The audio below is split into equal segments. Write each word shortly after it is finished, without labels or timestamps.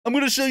I'm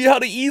going to show you how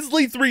to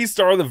easily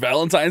 3-star the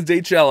Valentine's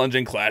Day challenge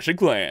in Clash of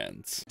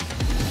Clans.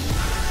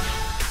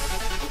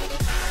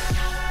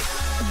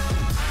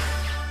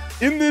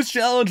 In this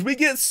challenge, we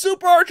get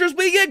super archers,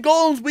 we get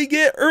golems, we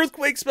get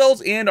earthquake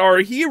spells, and our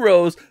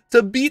heroes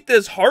to beat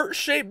this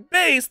heart-shaped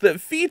base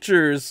that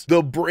features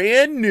the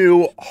brand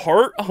new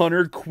Heart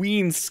Hunter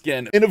Queen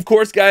skin. And of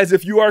course, guys,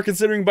 if you are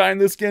considering buying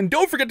this skin,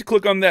 don't forget to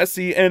click on that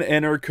C and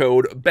enter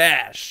code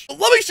BASH. Let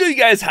me show you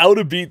guys how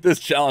to beat this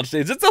challenge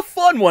stage. It's a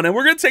fun one, and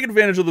we're going to take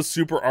advantage of the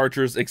super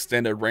archer's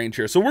extended range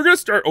here. So we're going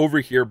to start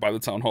over here by the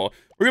town hall.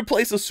 We're going to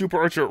place a super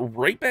archer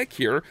right back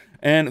here,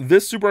 and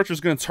this super archer is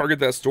going to target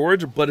that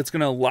storage, but it's going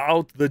to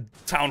allow the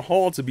town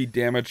hall to be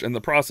damaged in the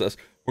process.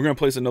 We're going to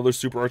place another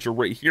super archer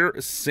right here,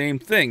 same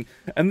thing,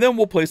 and then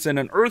we'll place in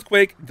an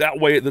earthquake. That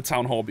way the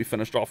town hall will be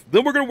finished off.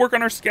 Then we're going to work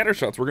on our scatter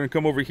shots. We're going to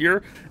come over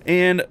here,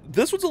 and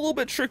this one's a little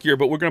bit trickier,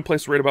 but we're going to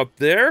place right about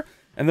there,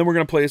 and then we're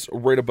going to place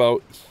right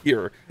about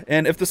here.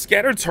 And if the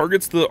scatter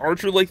targets the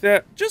archer like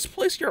that, just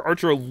place your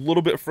archer a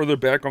little bit further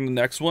back on the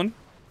next one.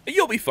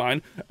 You'll be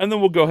fine, and then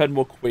we'll go ahead and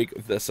we'll quake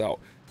this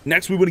out.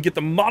 Next, we want to get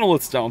the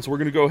monoliths down, so we're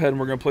going to go ahead and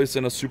we're going to place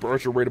in a super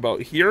archer right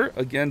about here.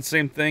 Again,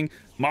 same thing.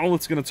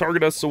 Monolith's going to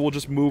target us, so we'll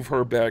just move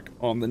her back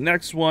on the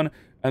next one,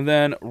 and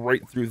then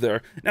right through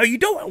there. Now, you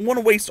don't want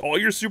to waste all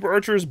your super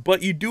archers,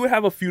 but you do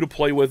have a few to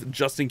play with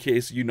just in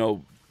case, you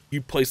know,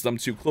 you place them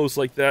too close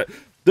like that.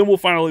 Then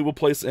we'll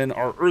place in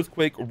our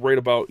earthquake right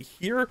about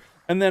here,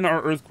 and then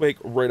our earthquake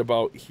right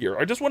about here.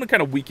 I just want to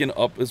kind of weaken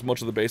up as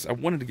much of the base. I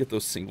wanted to get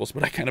those singles,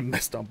 but I kind of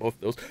missed on both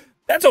those.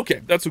 That's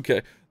okay. That's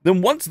okay.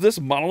 Then once this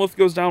monolith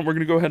goes down, we're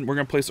going to go ahead and we're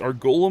going to place our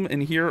golem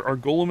in here, our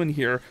golem in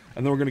here,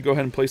 and then we're going to go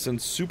ahead and place in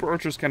super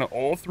archers kind of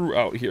all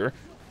throughout here.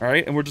 All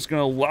right, and we're just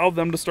going to allow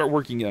them to start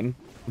working in.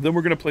 Then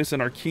we're going to place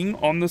in our king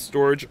on the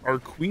storage, our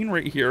queen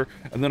right here,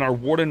 and then our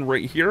warden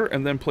right here,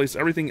 and then place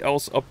everything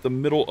else up the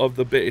middle of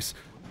the base.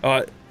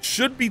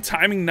 Should be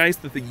timing nice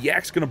that the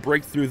yak's gonna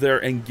break through there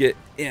and get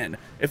in.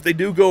 If they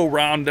do go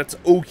around, that's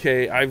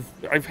okay.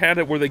 I've had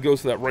it where they go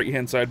to that right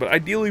hand side, but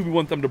ideally we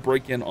want them to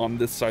break in on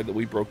this side that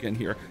we broke in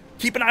here.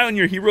 Keep an eye on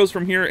your heroes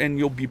from here and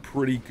you'll be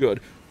pretty good.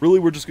 Really,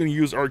 we're just going to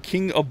use our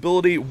king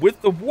ability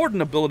with the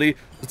warden ability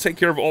to take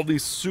care of all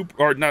these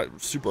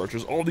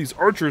all these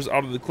archers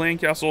out of the clan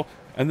castle.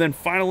 And then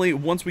finally,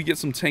 once we get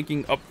some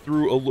tanking up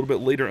through a little bit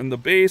later in the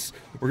base,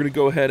 we're going to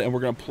go ahead and we're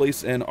going to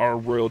place in our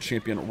royal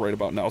champion right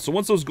about now. So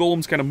once those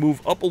golems kind of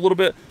move up a little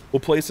bit, we'll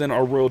place in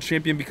our royal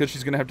champion because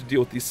she's going to have to deal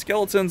with these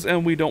skeletons,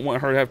 and we don't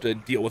want her to have to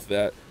deal with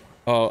that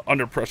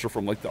under pressure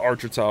from like the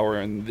archer tower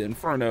and the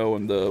inferno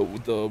and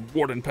the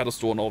warden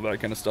pedestal and all that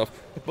kind of stuff.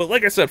 But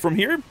like I said, from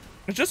here,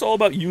 it's just all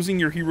about using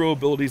your hero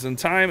abilities in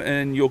time,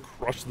 and you'll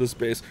crush this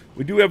base.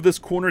 We do have this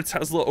corner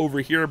Tesla over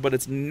here, but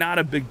it's not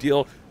a big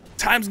deal.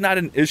 Time's not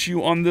an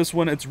issue on this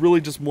one. It's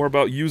really just more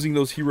about using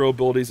those hero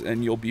abilities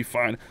and you'll be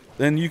fine.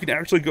 Then you can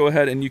actually go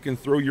ahead and you can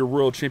throw your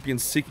royal champion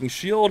seeking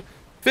shield,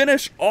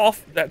 finish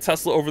off that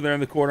Tesla over there in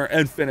the corner,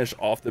 and finish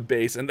off the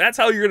base. And that's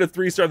how you're going to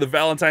 3-star the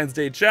Valentine's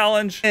Day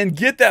challenge and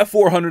get that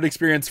 400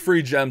 experience,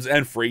 free gems,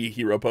 and free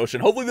hero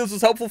potion. Hopefully this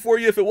was helpful for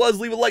you. If it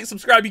was, leave a like,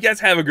 subscribe. You guys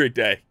have a great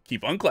day.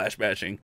 Keep on clash bashing.